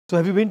So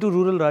have you been to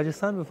rural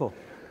Rajasthan before?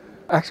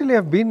 Actually,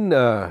 I've been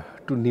to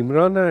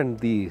Nimrana and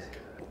the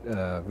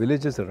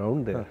villages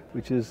around there,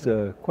 which is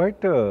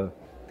quite a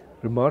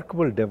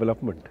remarkable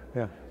development.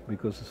 Yeah.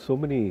 Because so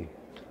many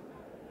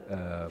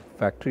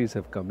factories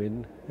have come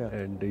in, Yeah.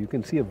 and you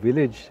can see a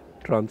village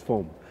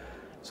transform.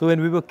 So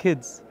when we were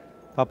kids,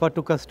 Papa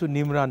took us to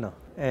Nimrana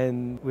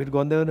and we'd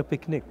gone there on a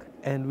picnic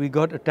and we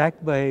got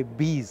attacked by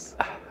bees.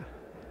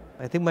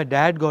 I think my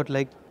dad got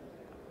like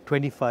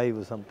 25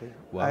 or something.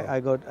 Wow. I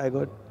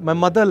got, my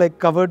mother like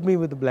covered me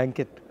with a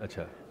blanket.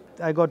 Acha.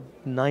 I got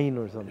 9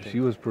 or something. She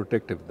was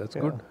protective, that's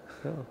good.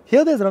 Yeah.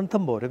 Here there's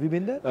Ranthambore. Have you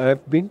been there?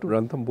 I've been to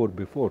Ranthambore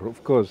before.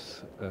 Of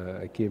course,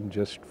 I came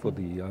just for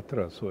the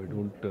yatra, so I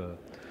don't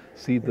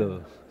see the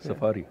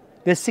safari.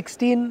 There's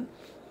 16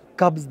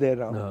 cubs there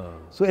now.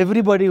 So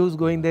everybody who's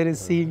going there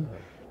is seeing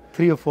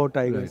 3 or 4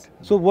 tigers.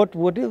 Right. So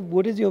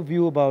what is your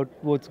view about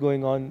what's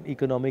going on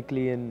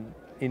economically in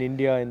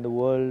India, in the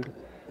world?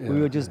 We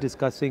were just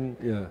discussing,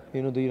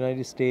 the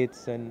United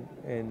States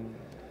and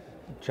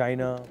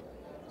China.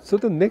 So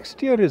the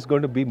next year is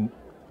going to be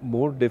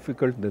more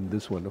difficult than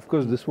this one. Of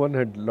course, this one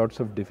had lots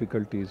of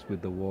difficulties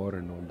with the war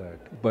and all that.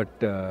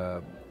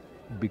 But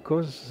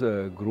because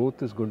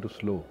growth is going to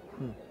slow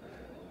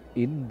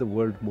in the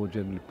world more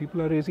generally,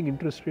 people are raising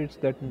interest rates,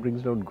 that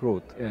brings down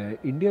growth.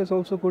 India is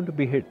also going to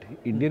be hit.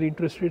 Indian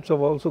interest rates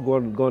have also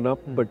gone up,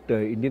 but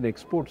Indian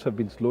exports have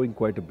been slowing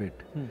quite a bit.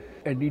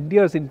 And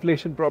India's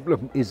inflation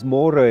problem is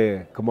more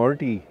a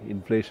commodity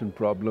inflation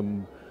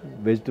problem,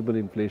 vegetable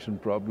inflation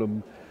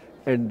problem,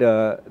 and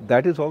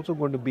that is also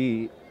going to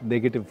be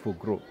negative for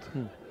growth.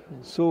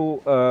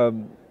 So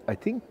I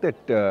think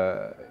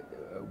that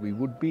we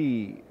would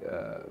be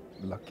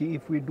lucky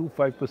if we do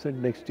 5%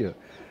 next year.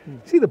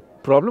 See, the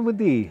problem with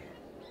the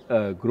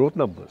growth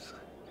numbers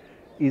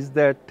is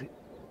that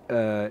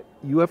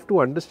you have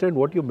to understand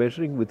what you're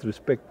measuring with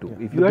respect to.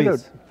 If you had a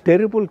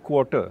terrible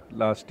quarter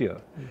last year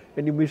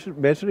and you're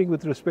measuring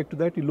with respect to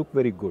that, you look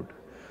very good.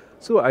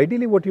 So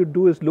ideally what you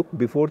do is look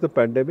before the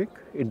pandemic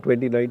in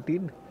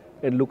 2019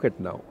 and look at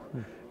now.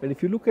 And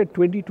if you look at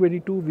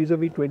 2022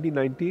 vis-a-vis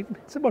 2019,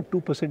 it's about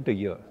 2% a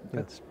year.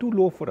 That's too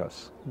low for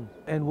us.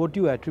 And what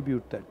do you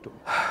attribute that to?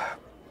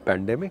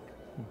 Pandemic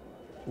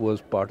was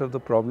part of the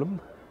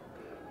problem,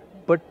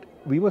 but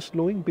we were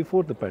slowing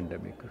before the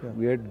pandemic.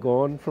 We had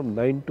gone from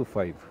 9 to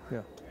 5.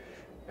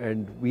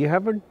 And we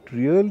haven't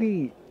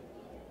really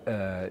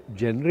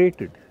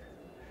generated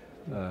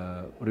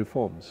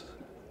reforms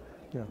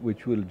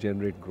which will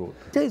generate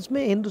growth.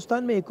 इसमें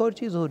हिंदुस्तान में एक और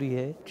चीज़ हो रही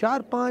है,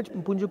 4-5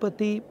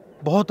 पूंजीपति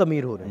बहुत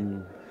अमीर हो रहे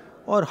हैं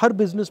और हर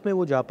बिजनेस में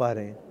वो जा पा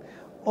रहे हैं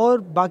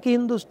और बाकी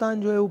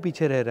हिंदुस्तान जो है वो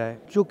पीछे रह रहा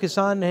है. जो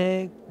किसान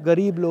हैं,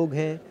 गरीब लोग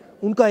हैं,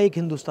 उनका एक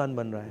हिंदुस्तान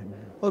बन रहा है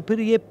और फिर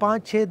ये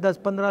 5, 6, 10,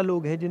 15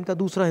 लोग हैं जिनका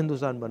दूसरा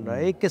हिंदुस्तान बन रहा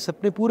है. एक के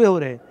सपने पूरे हो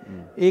रहे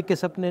हैं, एक के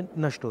सपने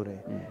नष्ट हो रहे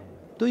हैं.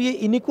 तो ये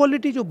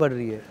इनइक्वालिटी जो बढ़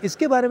रही है,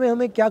 इसके बारे में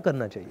हमें क्या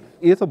करना चाहिए?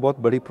 ये तो बहुत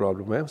बड़ी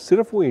प्रॉब्लम है.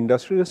 सिर्फ वो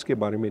इंडस्ट्रियलिस्ट के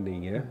बारे में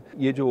नहीं है.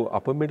 ये जो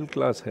अपर मिडिल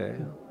क्लास है,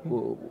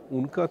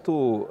 उनका तो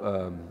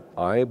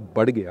आय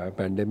बढ़ गया है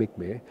पैंडेमिक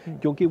में,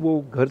 क्योंकि वो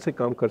घर से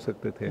काम कर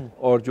सकते थे.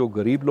 और जो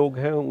गरीब लोग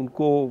हैं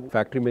उनको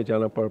फैक्ट्री में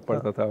जाना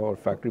पड़ता था और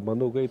फैक्ट्री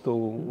बंद हो गई तो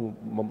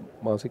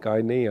मासिक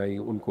आय नहीं आई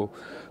उनको.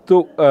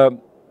 तो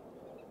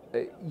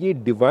ये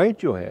डिवाइड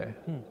जो है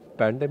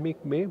पैंडेमिक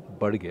में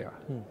बढ़ गया.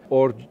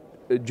 और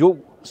जो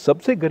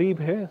सबसे गरीब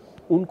है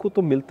उनको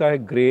तो मिलता है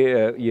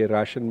ये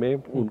राशन में,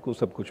 उनको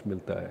सब कुछ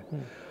मिलता है.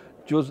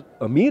 जो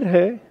अमीर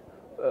है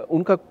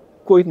उनका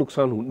कोई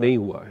नुकसान नहीं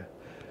हुआ है.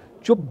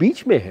 जो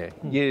बीच में है,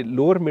 ये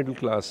लोअर मिडिल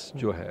क्लास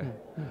जो है,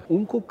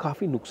 उनको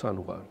काफ़ी नुकसान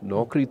हुआ.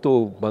 नौकरी तो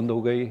बंद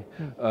हो गई,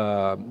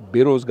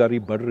 बेरोज़गारी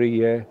बढ़ रही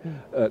है,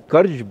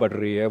 कर्ज बढ़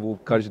रही है, वो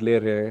कर्ज ले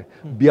रहे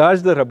हैं,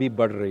 ब्याज दर अभी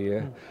बढ़ रही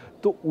है.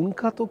 तो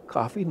उनका तो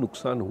काफ़ी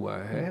नुकसान हुआ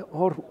है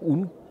और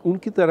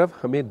उनकी तरफ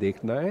हमें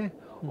देखना है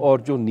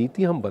और जो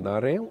नीति हम बना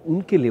रहे हैं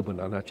उनके लिए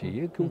बनाना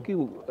चाहिए, क्योंकि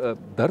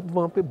दर्द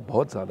वहाँ पे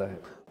बहुत ज़्यादा है.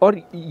 और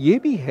ये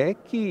भी है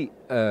कि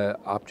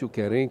आप जो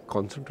कह रहे हैं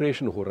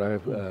कंसंट्रेशन हो रहा है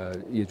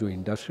ये जो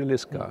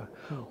इंडस्ट्रियलिस्ट का,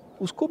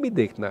 उसको भी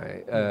देखना है.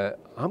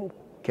 हम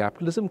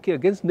कैपिटलिज्म के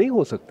अगेंस्ट नहीं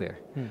हो सकते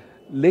हैं,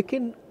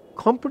 लेकिन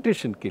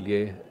कंपटीशन के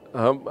लिए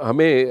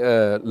हमें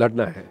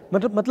लड़ना है.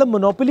 मतलब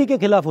मोनोपोली के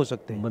खिलाफ हो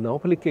सकते हैं.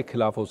 मोनोपोली के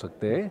खिलाफ हो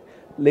सकते हैं,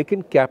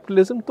 लेकिन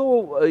कैपिटलिज्म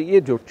तो ये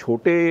जो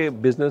छोटे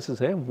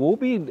बिजनेसेस हैं वो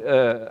भी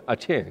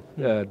अच्छे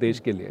हैं देश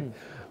के लिए.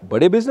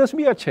 बड़े बिजनेस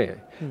भी अच्छे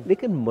हैं,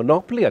 लेकिन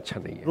मोनोपोली अच्छा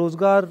नहीं है.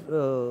 रोजगार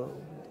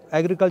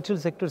एग्रीकल्चरल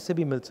सेक्टर से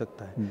भी मिल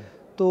सकता है.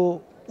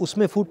 तो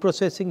उसमें फूड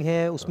प्रोसेसिंग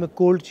है, उसमें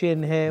कोल्ड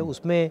चेन है,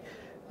 उसमें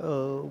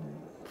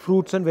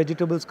फ्रूट्स एंड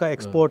वेजिटेबल्स का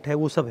एक्सपोर्ट है,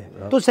 वो सब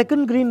है. तो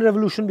सेकंड ग्रीन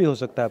रेवोल्यूशन भी हो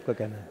सकता है, आपका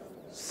कहना है?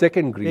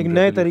 सेकेंड ग्रीन, एक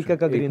नए तरीका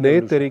का ग्रीन, नए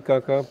तरीका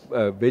का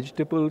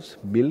vegetables,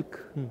 milk,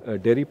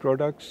 dairy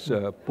products,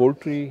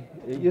 poultry,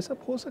 ये सब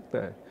हो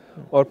सकता है.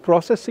 और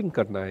प्रोसेसिंग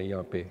करना है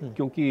यहाँ पे,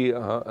 क्योंकि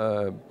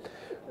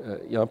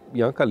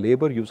यहाँ का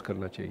लेबर यूज़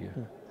करना चाहिए.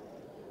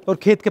 और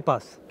खेत के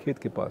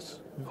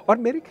पास. और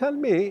मेरे ख्याल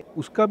में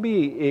उसका भी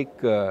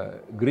एक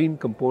ग्रीन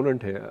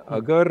कंपोनेंट है.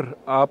 अगर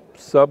आप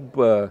सब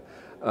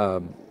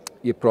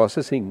ये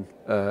प्रोसेसिंग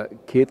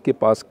खेत के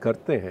पास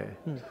करते हैं,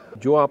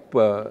 जो आप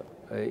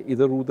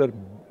इधर उधर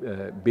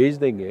बेच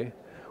देंगे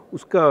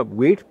उसका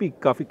वेट भी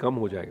काफ़ी कम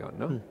हो जाएगा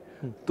ना,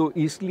 तो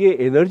इसलिए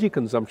एनर्जी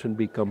कंजम्पशन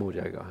भी कम हो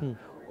जाएगा।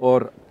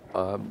 और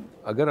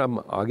अगर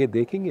हम आगे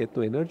देखेंगे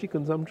तो एनर्जी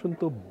कंजम्पशन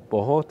तो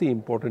बहुत ही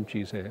इम्पोर्टेंट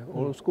चीज़ है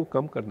और उसको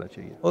कम करना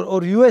चाहिए।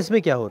 और यूएस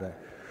में क्या हो रहा है?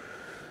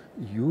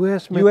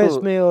 यूएस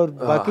में और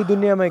बाकी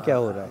दुनिया में क्या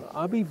हो रहा है?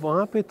 अभी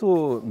वहाँ पे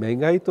तो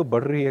महंगाई तो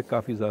बढ़ रही है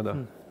काफ़ी ज़्यादा,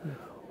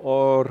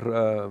 और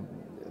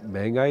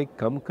महंगाई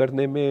कम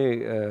करने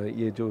में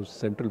ये जो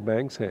सेंट्रल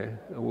बैंक्स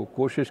हैं वो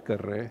कोशिश कर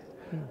रहे हैं,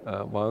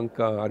 वहाँ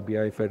का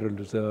RBI फेडरल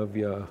रिजर्व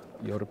या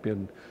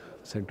यूरोपियन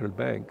सेंट्रल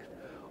बैंक,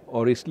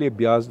 और इसलिए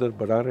ब्याज दर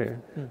बढ़ा रहे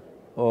हैं,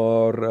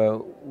 और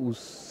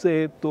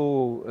उससे तो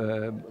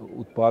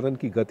उत्पादन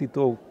की गति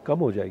तो कम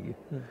हो जाएगी।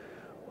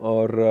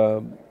 और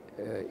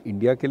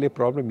इंडिया के लिए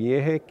प्रॉब्लम ये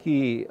है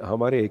कि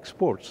हमारे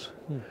एक्सपोर्ट्स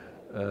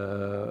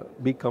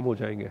भी कम हो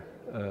जाएंगे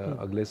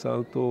अगले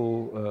साल,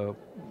 तो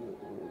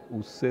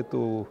उससे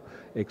तो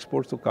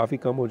एक्सपोर्ट्स तो काफ़ी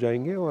कम हो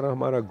जाएंगे और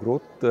हमारा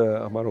ग्रोथ,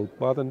 हमारा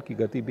उत्पादन की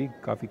गति भी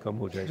काफ़ी कम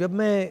हो जाएगी। जब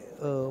मैं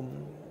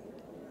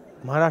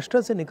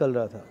महाराष्ट्र से निकल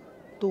रहा था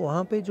तो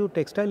वहाँ पे जो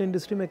टेक्सटाइल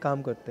इंडस्ट्री में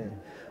काम करते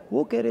हैं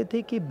वो कह रहे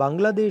थे कि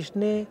बांग्लादेश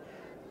ने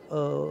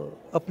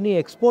अपनी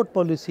एक्सपोर्ट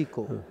पॉलिसी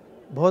को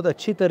बहुत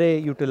अच्छी तरह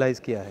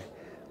यूटिलाइज़ किया है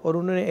और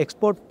उन्होंने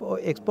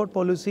एक्सपोर्ट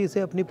पॉलिसी से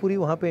अपनी पूरी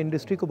वहाँ पे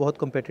इंडस्ट्री को बहुत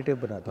कम्पिटिटिव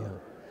बना दिया।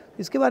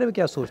 इसके बारे में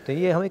क्या सोचते हैं?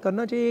 ये हमें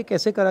करना चाहिए,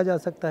 कैसे करा जा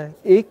सकता है?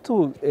 एक तो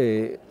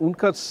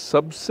उनका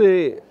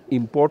सबसे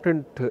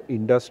इम्पोर्टेंट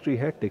इंडस्ट्री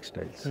है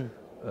टेक्सटाइल्स,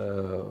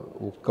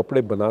 वो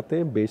कपड़े बनाते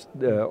हैं,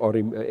 बेच और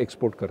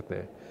एक्सपोर्ट करते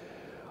हैं,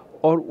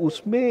 और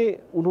उसमें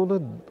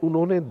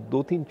उन्होंने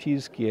 2-3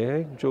 चीज़ किए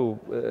हैं जो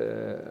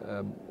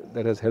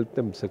that has help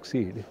them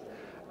succeed.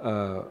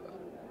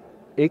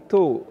 एक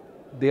तो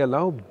they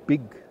allow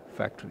big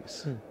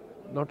factories,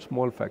 not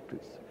small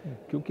factories,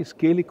 क्योंकि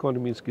स्केल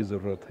इकोनॉमीज की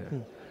ज़रूरत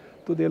है,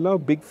 तो they allow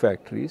big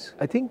factories.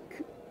 I think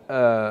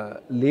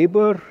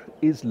labor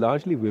is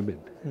largely women,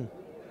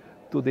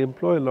 so they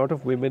employ a lot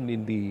of women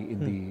in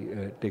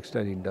the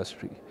textile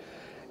industry,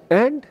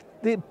 and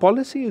the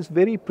policy is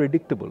very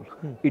predictable.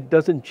 It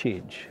doesn't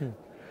change.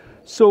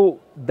 So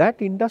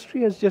that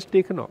industry has just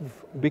taken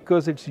off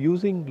because it's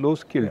using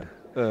low-skilled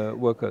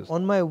workers.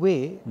 On my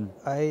way,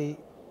 I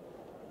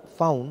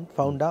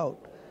found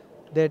out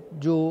that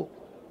जो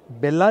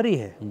बेल्लारी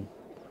है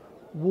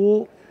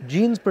वो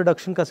jeans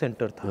production का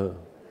centre था,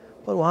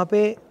 और वहाँ पे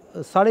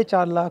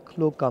 4.5 लाख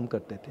लोग काम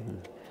करते थे।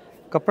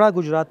 कपड़ा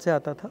गुजरात से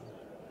आता था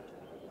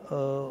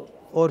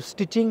और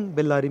स्टिचिंग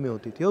बेल्लारी में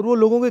होती थी, और वो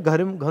लोगों के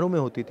घरों में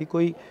होती थी।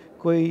 कोई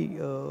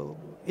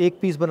एक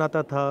पीस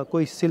बनाता था,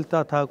 कोई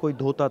सिलता था, कोई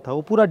धोता था,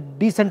 वो पूरा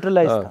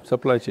डिसेंट्रलाइज था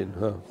सप्लाई चेन।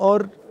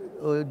 और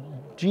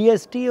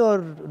GST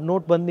और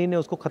नोटबंदी ने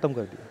उसको ख़त्म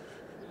कर दिया,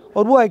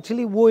 और वो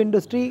एक्चुअली वो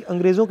इंडस्ट्री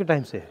अंग्रेज़ों के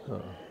टाइम से है।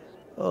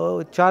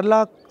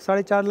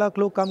 4.5 लाख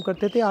लोग काम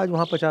करते थे, आज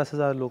वहाँ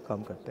 50,000 लोग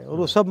काम करते हैं, और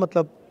वो सब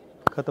मतलब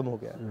ख़त्म हो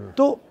गया।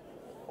 तो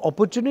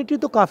अपॉर्चुनिटी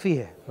तो काफ़ी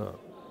है,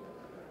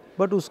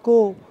 बट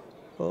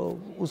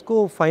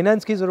उसको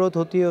फाइनेंस की ज़रूरत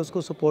होती है,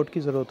 उसको सपोर्ट की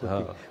ज़रूरत होती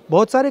है।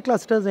 बहुत सारे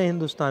क्लस्टर्स हैं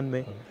हिंदुस्तान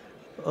में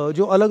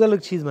जो अलग अलग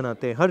चीज़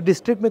बनाते हैं, हर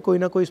डिस्ट्रिक्ट में कोई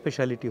ना कोई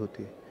स्पेशलिटी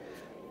होती है,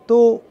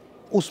 तो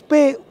उस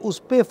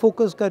पे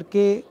फोकस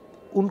करके,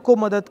 उनको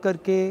मदद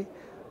करके,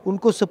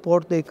 उनको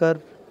सपोर्ट देकर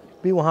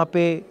भी वहाँ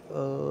पे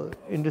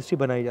इंडस्ट्री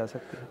बनाई जा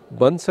सकती है,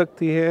 बन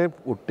सकती है।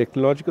 वो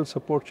टेक्नोलॉजिकल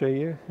सपोर्ट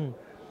चाहिए,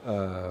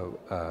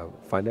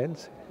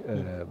 फाइनेंस,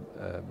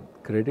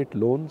 क्रेडिट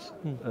लोन्स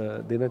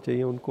देना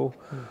चाहिए उनको,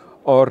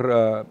 और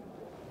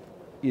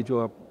ये जो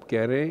आप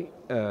कह रहे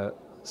हैं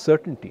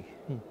सर्टेनिटी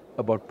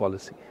अबाउट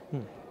पॉलिसी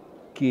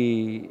कि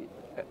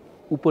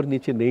ऊपर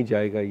नीचे नहीं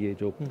जाएगा ये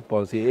जो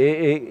पॉलिसी,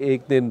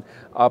 एक दिन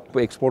आप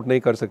एक्सपोर्ट नहीं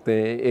कर सकते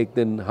हैं, एक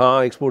दिन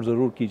हाँ एक्सपोर्ट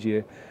ज़रूर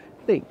कीजिए,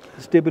 नहीं,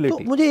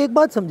 स्टेबिलिटी। तो मुझे एक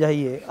बात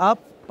समझाइए, आप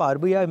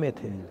RBI में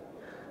थे,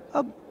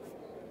 अब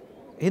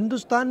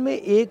हिंदुस्तान में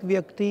एक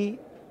व्यक्ति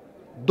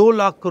 2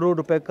 लाख करोड़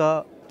रुपए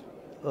का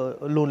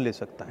लोन ले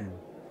सकता है,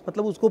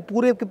 मतलब उसको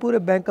पूरे के पूरे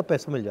बैंक का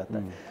पैसा मिल जाता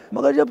है,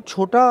 मगर जब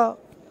छोटा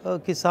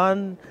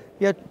किसान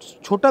या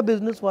छोटा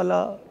बिजनेस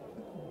वाला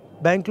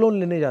बैंक लोन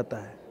लेने जाता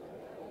है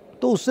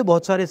तो उससे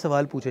बहुत सारे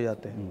सवाल पूछे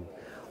जाते हैं,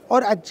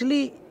 और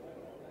एक्चुअली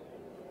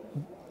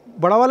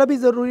बड़ा वाला भी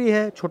ज़रूरी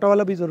है, छोटा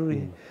वाला भी ज़रूरी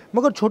है,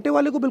 मगर छोटे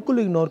वाले को बिल्कुल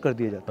इग्नोर कर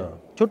दिया जाता है,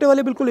 छोटे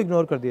वाले बिल्कुल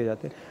इग्नोर कर दिए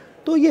जाते हैं।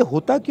 तो ये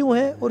होता क्यों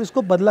है और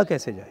इसको बदला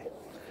कैसे जाए?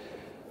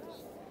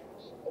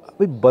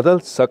 अभी बदल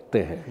सकते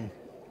हैं,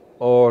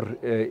 और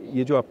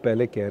ये जो आप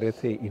पहले कह रहे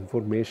थे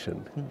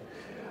इंफॉर्मेशन,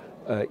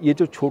 ये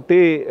जो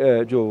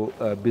छोटे जो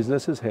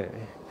बिजनेसेस हैं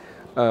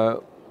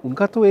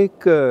उनका तो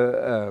एक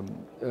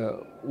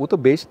वो तो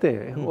बेचते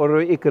हैं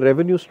और एक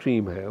रेवेन्यू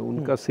स्ट्रीम है,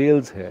 उनका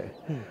सेल्स है।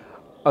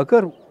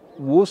 अगर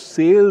वो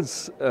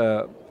सेल्स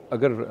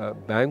अगर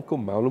बैंक को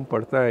मालूम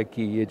पड़ता है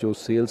कि ये जो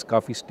सेल्स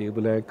काफ़ी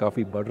स्टेबल हैं,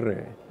 काफ़ी बढ़ रहे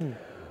हैं,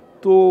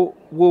 तो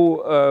वो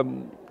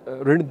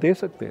ऋण दे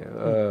सकते हैं,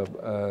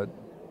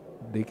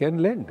 they can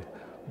land,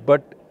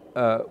 but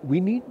we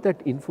need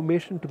that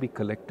information to be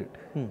collected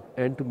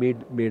and to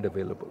made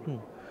available.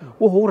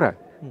 वो हो रहा है.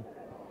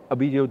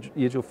 अभी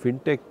ये जो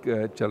फिनटेक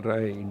चल रहा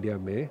है इंडिया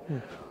में,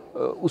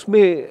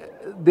 उसमें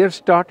they are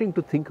starting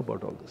to think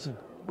about all this.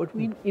 But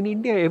in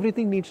India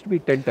everything needs to be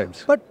 10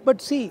 times.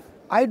 But see,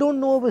 I don't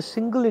know of a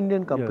single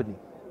Indian company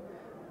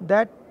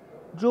that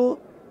जो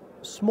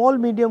small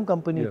medium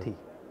company थी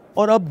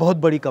और अब बहुत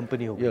बड़ी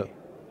company हो गई.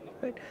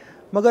 Right?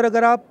 मगर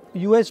अगर आप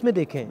US में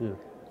देखें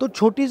तो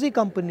छोटी सी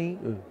कंपनी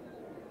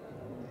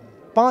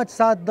 5,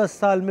 7, 10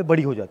 साल में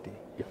बड़ी हो जाती है.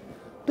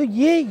 तो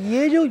ये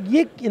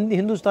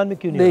हिंदुस्तान में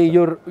क्यों नहीं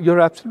होता? You're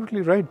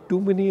absolutely right. Too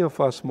many of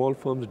our small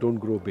firms don't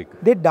grow big.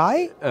 They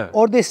die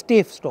or they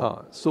stay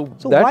stop. So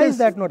why is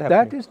that not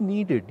happening? That is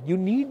needed. You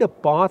need a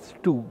path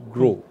to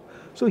grow.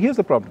 So here's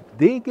the problem.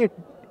 They get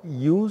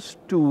used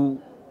to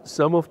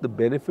some of the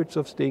benefits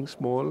of staying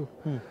small.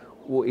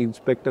 वो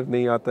inspector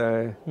नहीं आता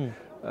है,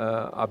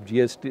 आप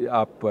GST,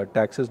 आप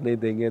taxes नहीं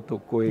देंगे तो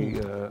कोई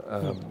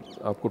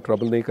आपको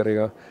ट्रबल नहीं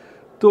करेगा.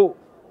 तो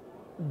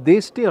they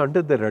stay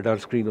under the radar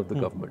screen of the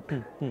government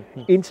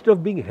instead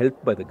of being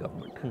helped by the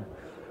government.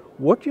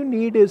 What you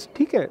need is,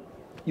 ठीक है,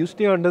 you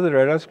stay under the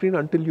radar screen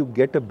until you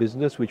get a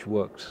business which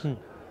works.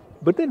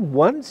 But then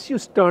once you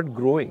start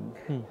growing,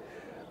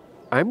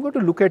 I'm going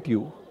to look at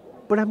you,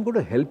 but I'm going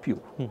to help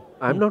you.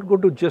 I'm not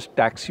going to just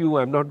tax you.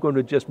 I'm not going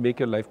to just make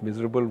your life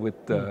miserable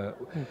with...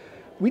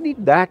 We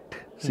need that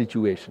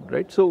situation,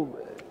 right? So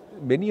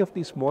many of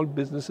these small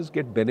businesses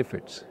get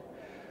benefits.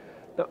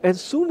 Now,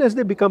 as soon as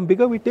they become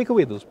bigger, we take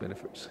away those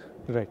benefits.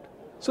 Right.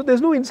 So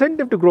there's no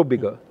incentive to grow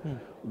bigger.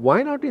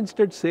 Why not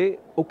instead say,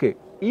 okay,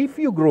 if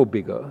you grow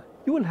bigger,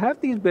 you will have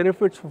these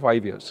benefits for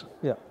 5 years.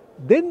 Yeah.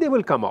 Then they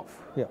will come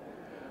off. Yeah.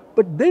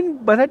 But then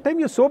by that time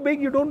you're so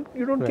big, you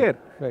don't care.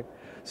 Right.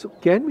 So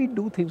can we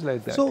do things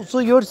like that? So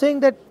you're saying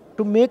that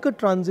to make a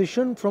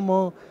transition from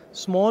a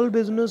small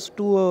business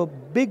to a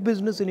big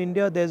business in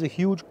India, there's a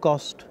huge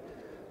cost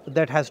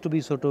that has to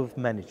be sort of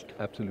managed.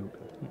 Absolutely.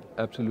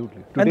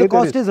 Absolutely. Today and the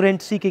cost is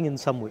rent seeking in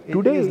some way.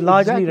 Today is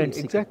largely rent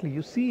seeking. Exactly.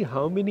 You see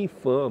how many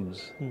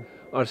firms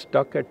are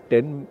stuck at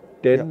 10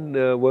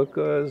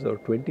 workers or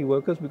 20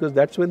 workers, because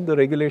that's when the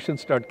regulations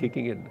start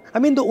kicking in. I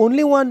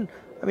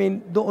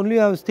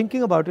was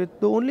thinking about it,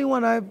 the only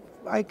one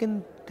I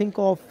can think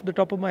of the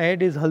top of my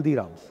head is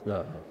Haldiram's,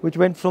 which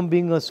went from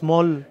being a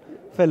small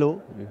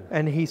fellow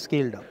and he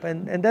scaled up.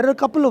 And there are a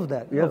couple of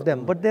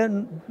them, but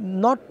they're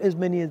not as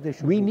many as they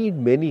should be. We need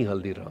many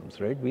Haldirams,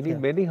 right? We need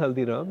many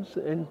Haldirams,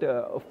 and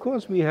of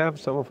course we have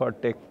some of our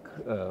tech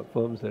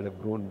firms that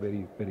have grown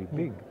very, very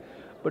big.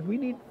 But we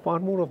need far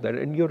more of that,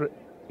 and you're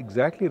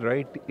exactly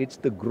right, it's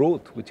the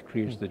growth which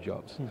creates the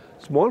jobs.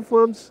 Small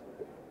firms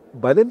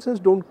by themselves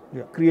don't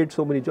create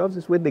so many jobs,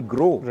 it's when they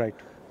grow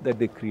that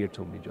they create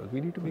so many jobs. We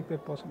need to make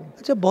that possible.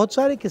 अच्छा, बहुत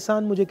सारे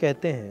किसान मुझे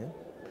कहते हैं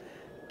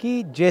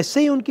कि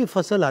जैसे ही उनकी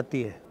फसल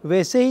आती है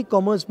वैसे ही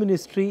commerce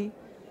ministry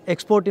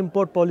export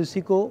import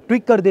policy को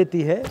ट्विक कर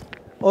देती है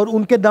और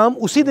उनके दाम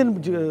उसी दिन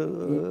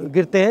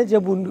गिरते हैं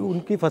जब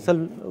उनकी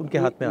फसल उनके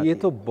हाथ में आती है. ये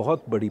तो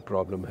बहुत बड़ी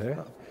प्रॉब्लम है.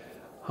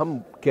 हम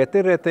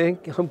कहते रहते हैं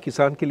कि हम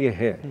किसान के लिए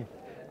हैं,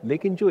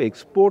 लेकिन जो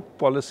एक्सपोर्ट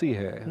पॉलिसी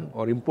है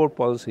और इंपोर्ट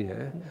पॉलिसी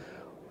है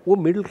वो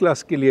मिडिल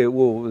क्लास के लिए,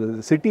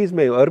 वो सिटीज़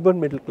में अर्बन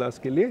मिडिल क्लास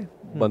के लिए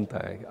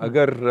बनता है.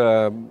 अगर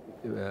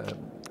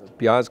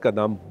प्याज का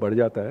दाम बढ़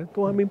जाता है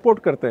तो हम इंपोर्ट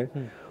करते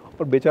हैं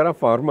और बेचारा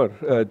फार्मर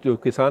जो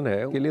किसान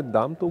है के लिए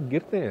दाम तो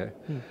गिरते हैं.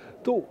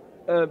 तो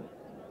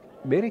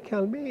मेरे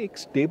ख्याल में एक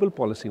स्टेबल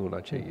पॉलिसी होना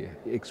चाहिए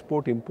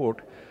एक्सपोर्ट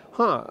इंपोर्ट.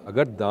 हाँ,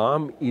 अगर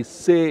दाम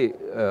इससे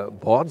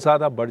बहुत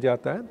ज़्यादा बढ़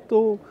जाता है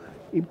तो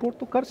इंपोर्ट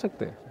तो कर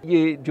सकते हैं.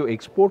 ये जो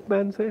एक्सपोर्ट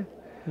बैन्स है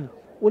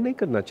वो नहीं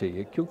करना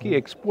चाहिए, क्योंकि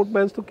एक्सपोर्ट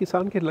बैन्स तो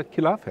किसान के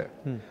खिलाफ है.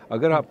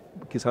 अगर आप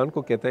किसान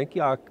को कहते हैं कि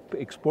आप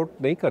एक्सपोर्ट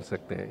नहीं कर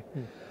सकते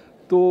हैं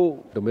तो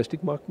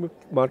डोमेस्टिक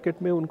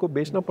मार्केट में उनको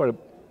बेचना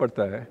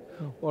पड़ता है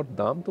और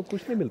दाम तो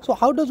कुछ नहीं मिलता. So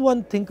how does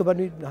one think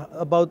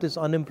about this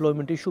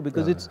unemployment issue,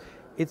 because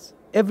it's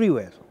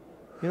everywhere.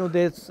 You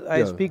know,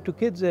 I speak to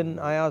kids and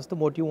I ask them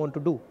what you want to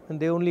do, and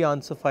they only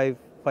answer five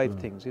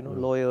things. You know,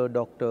 lawyer,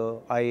 doctor,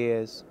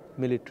 IAS,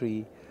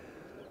 military,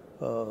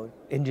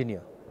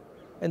 engineer.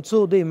 And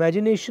so the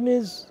imagination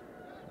is,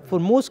 for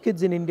most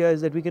kids in India,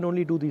 is that we can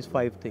only do these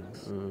 5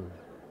 things.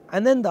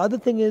 And then the other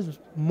thing is,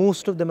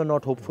 most of them are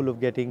not hopeful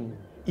of getting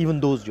even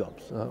those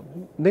jobs.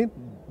 नहीं,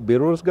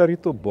 बेरोजगारी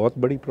तो बहुत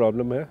बड़ी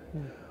problem है.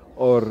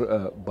 और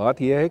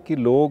बात यह है कि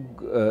लोग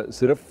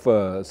सिर्फ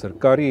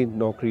सरकारी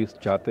नौकरी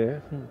चाहते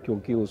हैं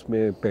क्योंकि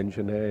उसमें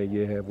पेंशन है,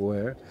 ये है, वो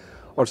है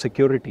और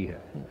सिक्योरिटी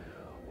है.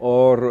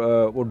 और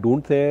वो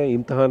ढूंढते हैं,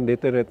 इम्तहान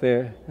देते रहते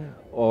हैं.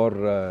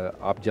 और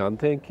आप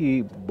जानते हैं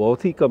कि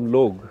बहुत ही कम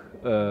लोग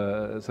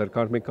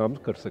सरकार में काम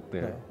कर सकते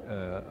हैं.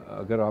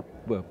 अगर आप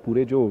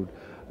पूरे जो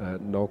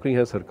नौकरी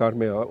है सरकार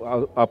में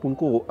आप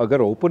उनको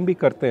अगर ओपन भी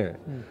करते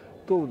हैं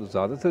तो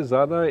ज़्यादा से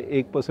ज़्यादा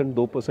 1%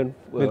 2%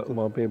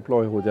 वहाँ पे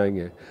एम्प्लॉय हो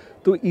जाएंगे.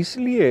 तो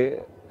इसलिए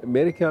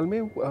मेरे ख्याल में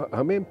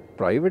हमें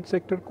प्राइवेट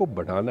सेक्टर को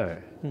बढ़ाना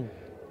है,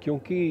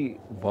 क्योंकि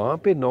वहाँ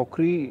पे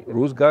नौकरी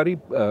रोज़गारी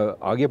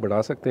आगे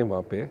बढ़ा सकते हैं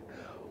वहाँ पे.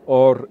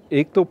 और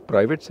एक तो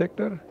प्राइवेट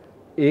सेक्टर,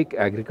 एक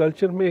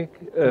एग्रीकल्चर में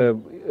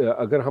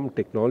अगर हम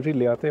टेक्नोलॉजी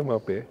ले आते हैं वहाँ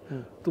पे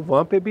तो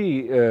वहाँ पे भी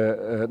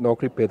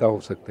नौकरी पैदा हो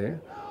सकते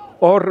हैं।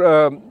 और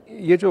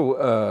ये जो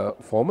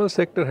फॉर्मल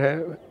सेक्टर है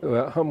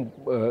हम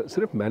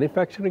सिर्फ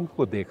मैन्युफैक्चरिंग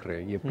को देख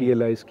रहे हैं, ये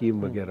PLI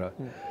स्कीम वगैरह,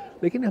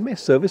 लेकिन हमें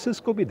सर्विसेज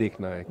को भी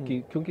देखना है कि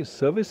क्योंकि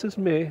सर्विसेज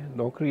में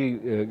नौकरी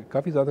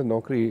काफ़ी ज़्यादा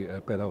नौकरी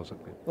पैदा हो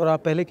सकती है। और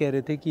आप पहले कह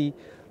रहे थे कि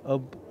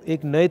अब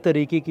एक नए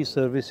तरीके की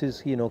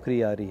सर्विसेज की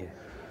नौकरी आ रही है।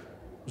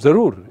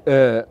 ज़रूर,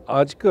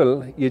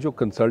 आजकल ये जो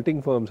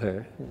कंसल्टिंग फर्म्स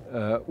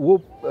हैं वो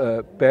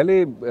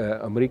पहले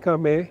अमेरिका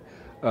में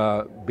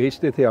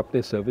बेचते थे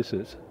अपने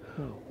सर्विसेज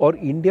और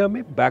इंडिया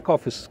में बैक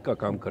ऑफिस का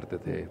काम करते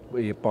थे,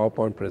 ये पावर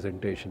पॉइंट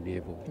प्रेजेंटेशन ये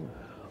वो।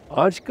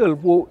 आजकल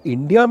वो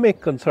इंडिया में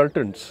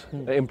कंसल्टेंट्स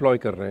एम्प्लॉय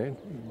कर रहे हैं,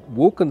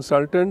 वो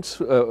कंसल्टेंट्स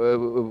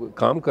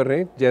काम कर रहे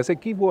हैं जैसे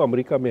कि वो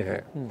अमेरिका में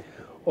हैं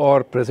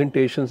और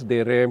प्रेजेंटेशंस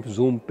दे रहे हैं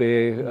जूम पे।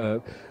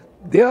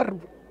 They are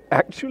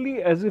actually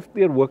as if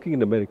they are working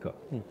in America,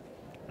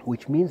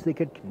 which means they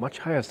get much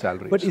higher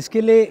salaries. But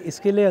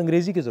इसके लिए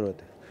अंग्रेजी की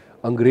ज़रूरत है।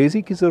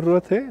 अंग्रेजी की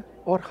ज़रूरत है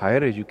और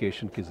हायर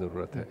एजुकेशन की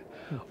ज़रूरत है।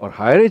 और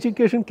हायर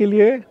एजुकेशन के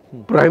लिए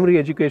प्राइमरी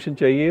एजुकेशन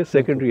चाहिए,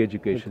 सेकेंडरी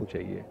एजुकेशन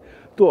चाहिए।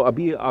 तो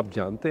अभी आप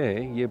जानते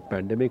हैं ये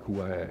पैंडेमिक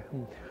हुआ है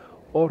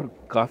और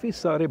काफ़ी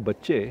सारे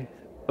बच्चे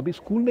अभी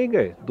स्कूल नहीं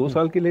गए, 2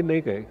 साल के लिए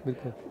नहीं गए।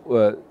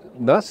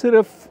 ना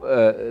सिर्फ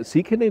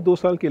सीखे नहीं 2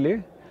 साल के लिए,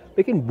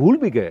 लेकिन भूल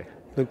भी गए।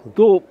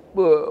 तो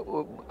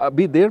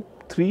अभी देर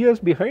 3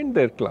 years behind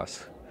there class,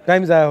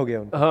 time ज़ाया हो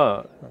गया उनका।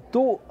 हाँ,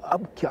 तो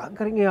अब क्या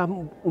करेंगे,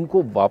 हम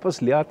उनको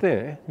वापस ले आते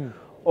हैं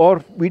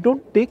और we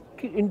don't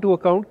take into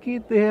account कि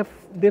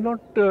they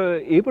not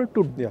able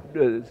to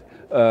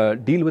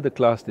deal with the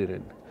class there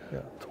in.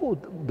 So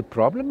the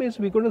problem is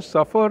we're going to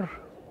suffer.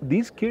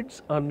 These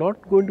kids are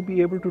not going to be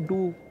able to do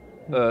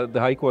the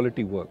high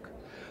quality work.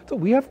 So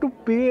we have to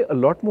pay a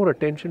lot more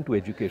attention to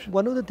education.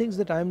 One of the things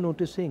that I'm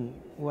noticing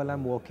while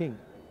I'm walking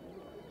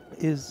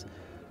is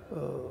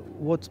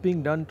what's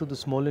being done to the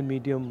small and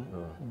medium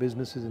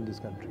businesses in this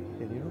country.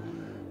 And, you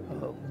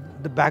know,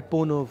 the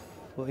backbone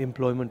of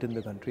employment in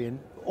the country,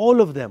 and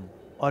all of them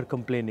are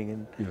complaining,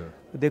 and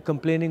they're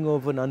complaining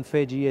of an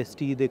unfair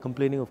GST. They're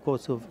complaining, of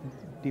course, of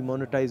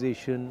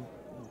demonetization,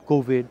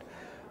 COVID,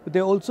 but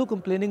they're also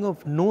complaining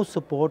of no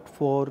support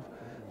for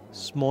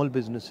small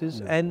businesses,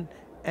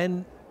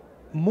 and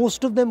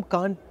most of them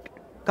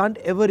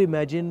can't ever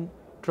imagine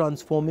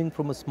transforming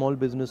from a small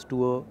business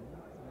to a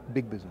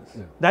big business.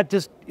 That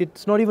just,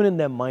 it's not even in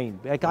their mind.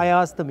 Like I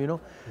asked them, you know,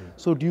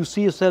 so do you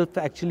see yourself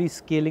actually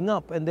scaling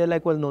up? And they're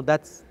like, well, no,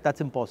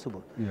 that's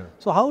impossible.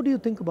 So how do you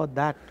think about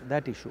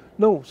that issue?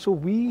 No, so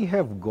we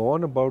have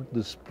gone about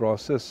this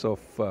process of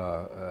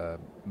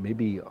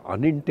maybe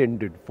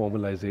unintended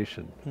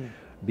formalization.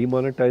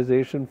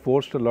 Demonetization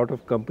forced a lot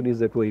of companies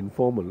that were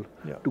informal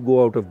to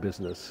go out of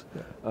business.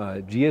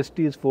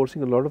 GST is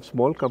forcing a lot of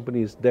small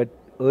companies that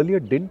earlier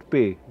didn't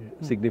pay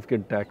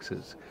significant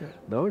taxes.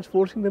 Now it's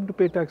forcing them to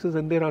pay taxes,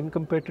 and they're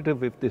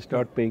uncompetitive if they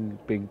start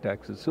paying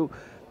taxes. So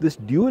this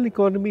dual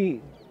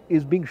economy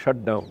is being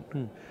shut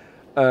down.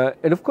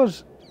 And of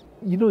course,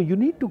 you know, you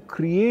need to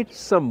create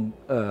some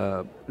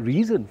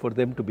reason for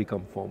them to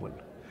become formal.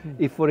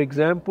 If, for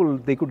example,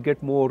 they could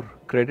get more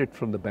credit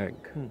from the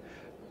bank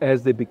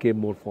as they became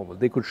more formal,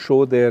 they could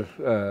show their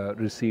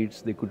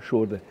receipts, they could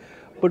show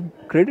but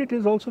credit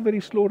is also very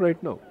slow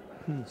right now.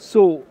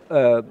 So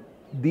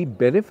the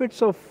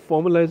benefits of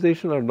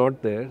formalization are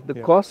not there, the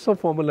costs of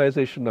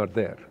formalization are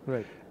there.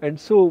 And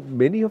so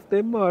many of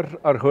them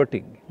are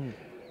hurting.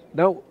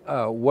 Now,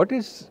 what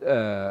is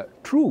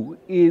true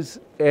is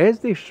as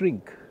they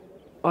shrink,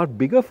 our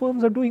bigger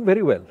firms are doing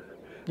very well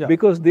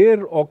because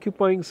they're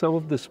occupying some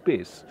of the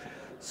space.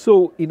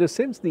 So in a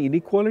sense, the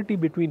inequality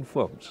between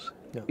firms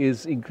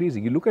is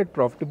increasing. You look at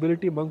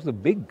profitability amongst the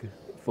big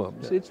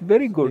firms, it's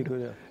very good.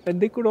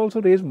 And they could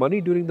also raise money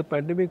during the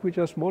pandemic, which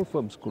our small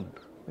firms couldn't.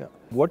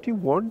 What you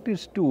want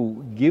is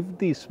to give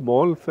the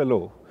small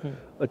fellow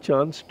a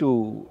chance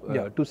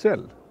to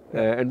sell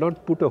and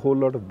not put a whole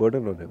lot of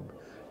burden on him.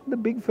 The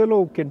big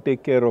fellow can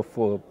take care of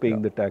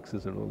paying the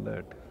taxes and all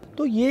that.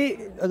 तो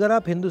ये अगर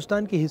आप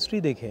हिंदुस्तान की history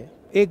देखें,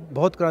 एक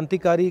बहुत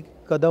क्रांतिकारी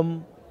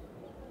कदम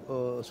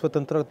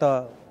स्वतंत्रता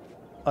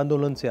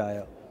आंदोलन से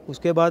आया,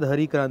 उसके बाद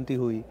हरी क्रांति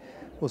हुई,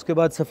 उसके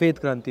बाद सफ़ेद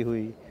क्रांति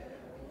हुई,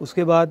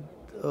 उसके बाद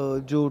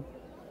जो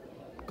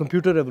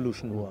कंप्यूटर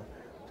रेवोल्यूशन हुआ,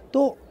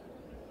 तो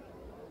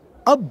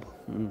अब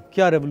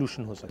क्या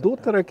रेवोल्यूशन हो सकता है?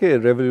 2 तरह के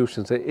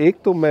रेवोल्यूशंस है।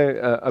 एक तो मैं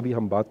अभी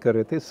हम बात कर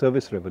रहे थे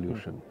सर्विस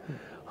रेवोल्यूशन।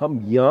 हम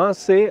यहाँ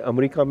से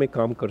अमेरिका में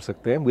काम कर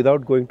सकते हैं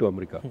without going to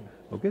America.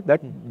 Okay,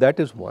 that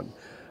is one.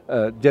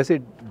 जैसे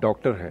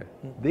डॉक्टर हैं,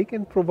 they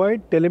can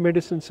provide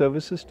telemedicine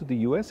services to the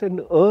US and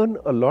earn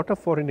a lot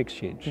of foreign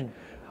exchange.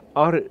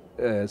 Our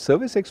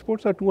service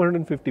exports are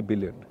 250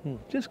 billion.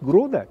 Just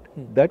grow that.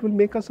 That will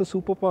make us a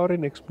superpower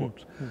in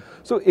exports.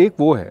 So एक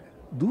वो है।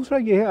 दूसरा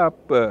ये है,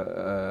 आप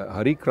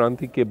हरी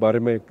क्रांति के बारे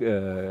में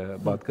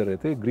बात कर रहे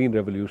थे, ग्रीन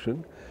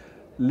रेवोल्यूशन,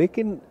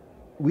 लेकिन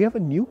we have a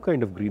new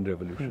kind of green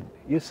revolution.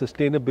 Yes,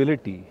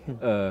 sustainability,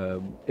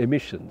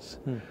 emissions.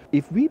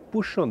 If we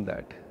push on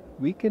that,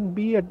 we can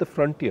be at the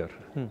frontier,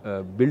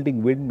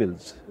 building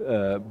windmills,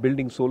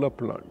 building solar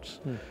plants,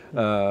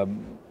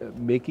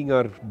 making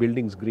our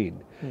buildings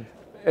green.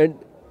 And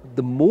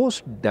the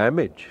most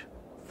damage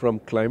from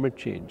climate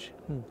change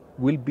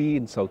will be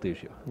in South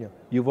Asia.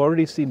 You've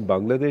already seen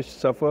Bangladesh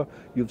suffer,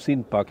 you've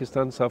seen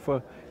Pakistan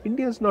suffer.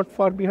 India is not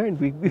far behind.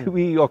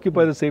 We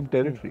occupy the same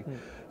territory.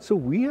 So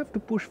we have to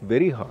push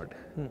very hard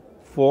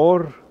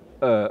for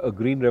a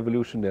green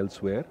revolution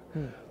elsewhere.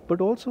 But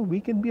also we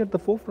can be at the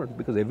forefront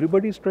because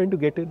everybody is trying to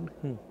get in.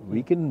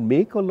 We can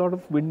make a lot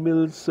of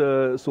windmills,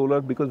 solar,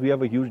 because we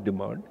have a huge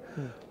demand.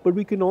 But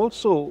we can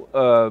also,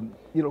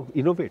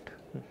 innovate.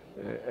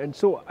 And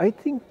so I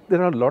think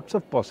there are lots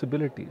of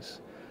possibilities.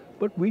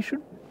 But we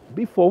should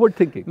be forward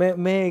thinking.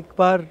 मैं एक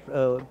बार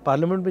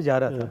parliament में जा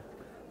रहा था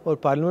और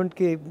parliament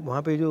के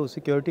वहाँ पे जो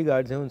सिक्योरिटी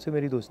गार्ड्स हैं उनसे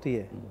मेरी दोस्ती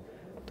है.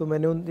 तो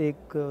मैंने उन एक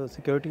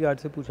सिक्योरिटी गार्ड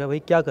से पूछा, भाई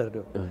क्या कर रहे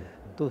हो?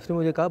 तो उसने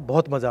मुझे कहा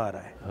बहुत मज़ा आ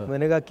रहा है.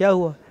 मैंने कहा क्या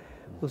हुआ?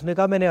 उसने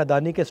कहा मैंने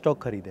अदानी के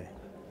स्टॉक खरीदे हैं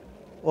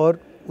और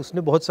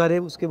उसके बहुत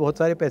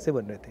सारे पैसे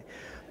बन रहे थे.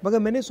 मगर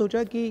मैंने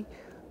सोचा कि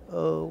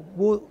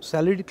वो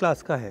सैलरीड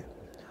क्लास का है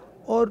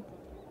और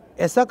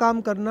ऐसा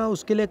काम करना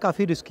उसके लिए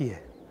काफ़ी रिस्की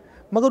है,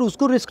 मगर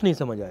उसको रिस्क नहीं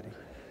समझ आ रही.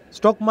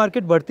 स्टॉक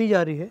मार्केट बढ़ती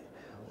जा रही है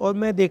और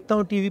मैं देखता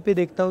हूँ, टीवी पे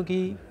देखता हूँ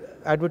कि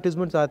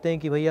एडवर्टीजमेंट्स आते हैं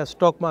कि भैया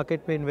स्टॉक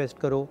मार्केट में इन्वेस्ट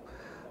करो.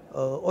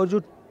 और जो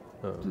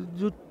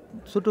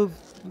सॉर्ट ऑफ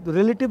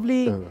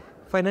रिलेटिवली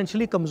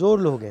फाइनेंशियली कमज़ोर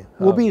लोग हैं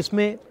वो भी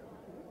इसमें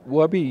वो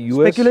अभी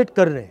स्पेकुलेट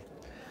कर रहे हैं.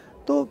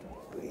 तो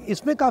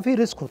इसमें काफ़ी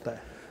रिस्क होता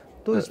है.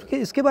 तो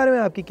इसके बारे में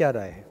आपकी क्या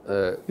राय है?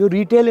 जो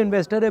रिटेल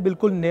इन्वेस्टर है,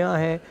 बिल्कुल नया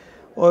है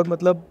और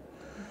मतलब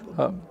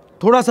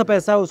थोड़ा सा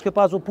पैसा है उसके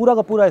पास, वो पूरा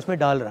का पूरा इसमें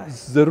डाल रहा है.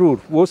 ज़रूर,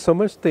 वो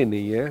समझते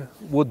नहीं है.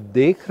 वो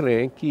देख रहे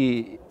हैं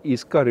कि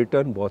इसका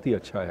रिटर्न बहुत ही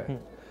अच्छा है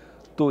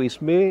तो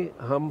इसमें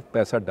हम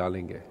पैसा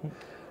डालेंगे.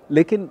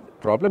 लेकिन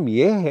प्रॉब्लम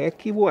ये है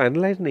कि वो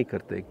एनालाइज नहीं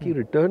करते कि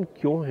रिटर्न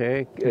क्यों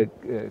है,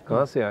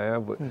 कहाँ से आया.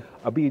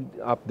 अभी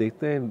आप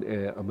देखते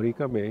हैं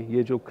अमेरिका में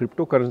ये जो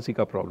क्रिप्टो करेंसी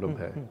का प्रॉब्लम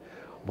है,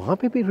 वहाँ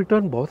पे भी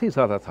रिटर्न बहुत ही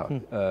ज़्यादा था.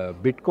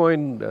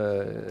 बिटकॉइन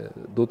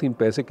 2-3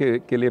 पैसे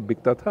के लिए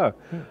बिकता था,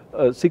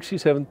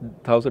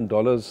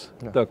 $67,000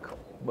 तक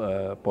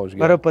पहुँच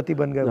गया. अरबपति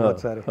बन गए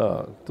बहुत सारे.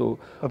 हाँ, तो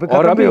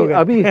और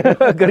अभी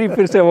गरीब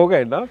फिर से हो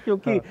गए ना,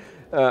 क्योंकि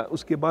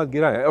उसके बाद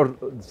गिरा है. और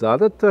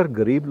ज़्यादातर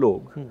गरीब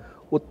लोग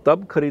वो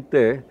तब खरीदते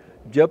हैं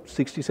जब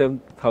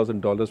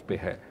 $67,000 पे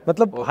है,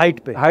 मतलब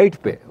हाइट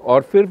पे,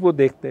 और फिर वो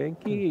देखते हैं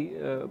कि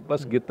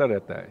बस गिरता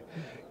रहता है.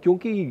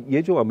 क्योंकि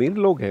ये जो अमीर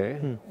लोग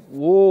हैं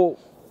वो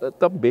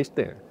तब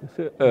बेचते हैं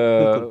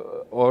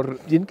और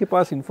जिनके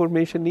पास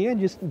इंफॉर्मेशन नहीं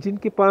है,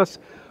 जिनके पास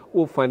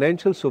वो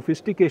फाइनेंशियल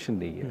सोफिस्टिकेशन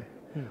नहीं है,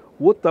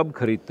 वो तब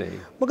खरीदते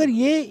हैं. मगर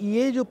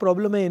ये जो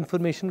प्रॉब्लम है,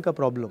 इंफॉर्मेशन का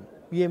प्रॉब्लम,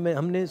 ये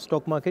हमने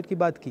स्टॉक मार्केट की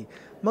बात की,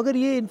 मगर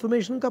ये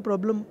इन्फॉर्मेशन का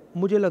प्रॉब्लम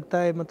मुझे लगता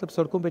है, मतलब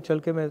सड़कों पे चल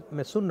के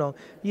मैं सुन रहा हूँ,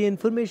 ये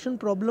इन्फॉर्मेशन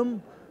प्रॉब्लम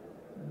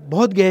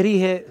बहुत गहरी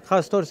है,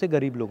 ख़ास तौर से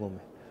गरीब लोगों में,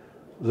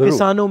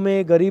 किसानों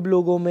में, गरीब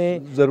लोगों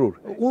में.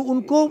 ज़रूर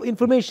उनको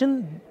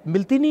इन्फॉर्मेशन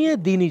मिलती नहीं है,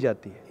 दी नहीं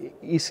जाती है.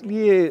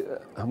 इसलिए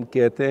हम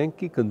कहते हैं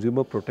कि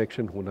कंज्यूमर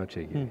प्रोटेक्शन होना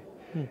चाहिए,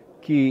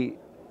 कि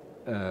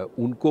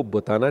उनको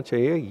बताना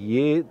चाहिए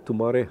ये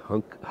तुम्हारे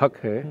हक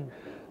हैं,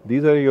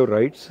 these are your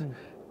rights,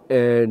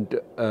 and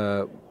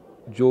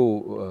जो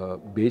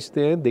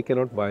बेचते हैं they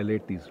cannot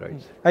violate these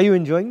rights. Are you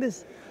enjoying this?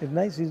 It's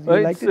nice. You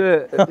like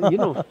it?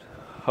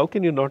 How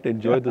can you not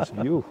enjoy this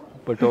view?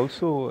 But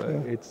also,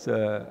 it's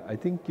I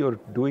think you're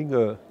doing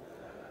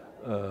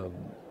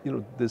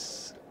this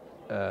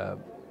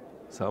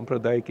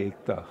सांप्रदायिक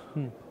एकता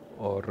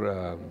और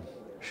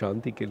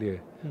शांति के लिए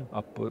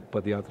आप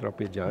पदयात्रा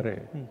पे जा रहे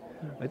हैं.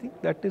 I think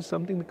that is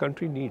something the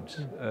country needs,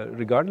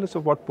 regardless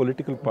of what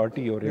political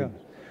party you're in.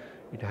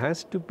 It has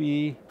to be,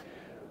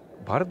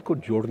 Bharat को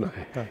जोड़ना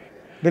है.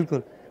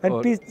 बिल्कुल.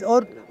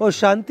 और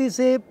शांति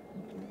से,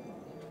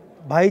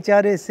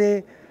 भाईचारे से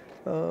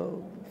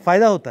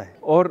फ़ायदा होता है.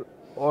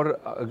 और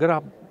अगर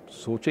आप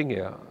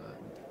सोचेंगे,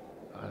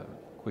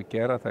 कोई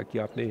कह रहा था कि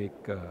आपने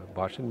एक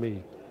भाषण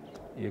में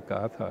ये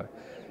कहा था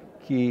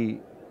कि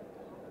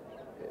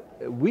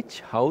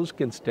which house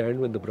can stand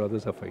when the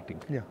brothers are fighting?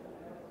 Yeah,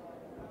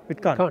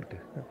 it can't.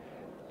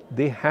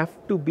 They have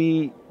to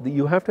be.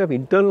 You have to have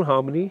internal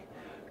harmony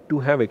to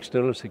have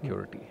external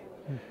security.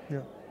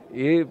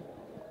 ये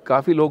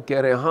काफ़ी लोग कह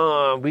रहे हैं,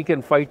 हाँ, we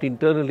can fight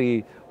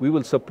internally, we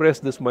will suppress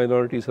this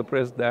minority,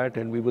 suppress that,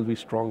 and we will be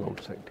strong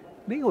outside.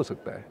 नहीं हो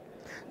सकता है.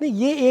 नहीं,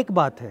 ये एक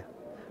बात है,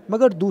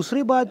 मगर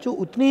दूसरी बात जो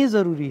उतनी ही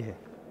ज़रूरी है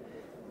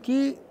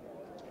कि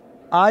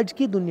आज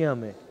की दुनिया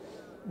में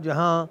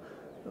जहाँ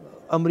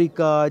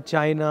अमेरिका,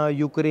 चाइना,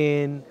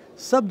 यूक्रेन,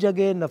 सब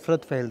जगह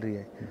नफ़रत फैल रही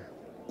है,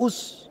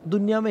 उस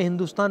दुनिया में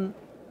हिंदुस्तान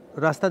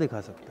रास्ता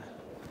दिखा सकता है.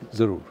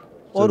 ज़रूर.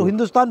 और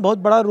हिंदुस्तान बहुत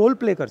बड़ा रोल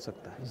प्ले कर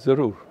सकता है.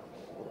 ज़रूर.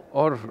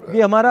 और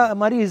ये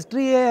हमारी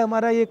हिस्ट्री है,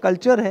 हमारा ये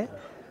कल्चर है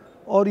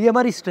और ये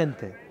हमारी स्ट्रेंथ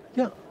है.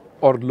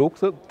 और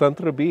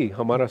लोकतंत्र भी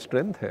हमारा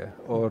स्ट्रेंथ है।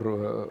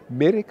 और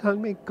मेरे ख्याल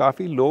में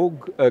काफ़ी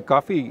लोग,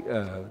 काफ़ी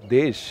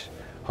देश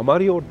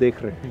हमारी ओर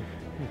देख रहे हैं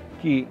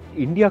कि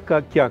इंडिया का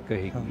क्या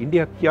कहेगी,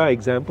 इंडिया क्या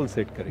एग्जाम्पल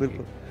सेट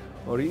करेगी।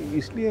 और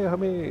इसलिए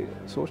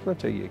हमें सोचना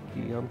चाहिए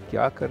कि हम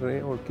क्या कर रहे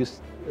हैं और किस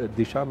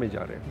दिशा में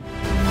जा रहे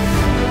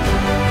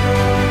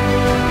हैं।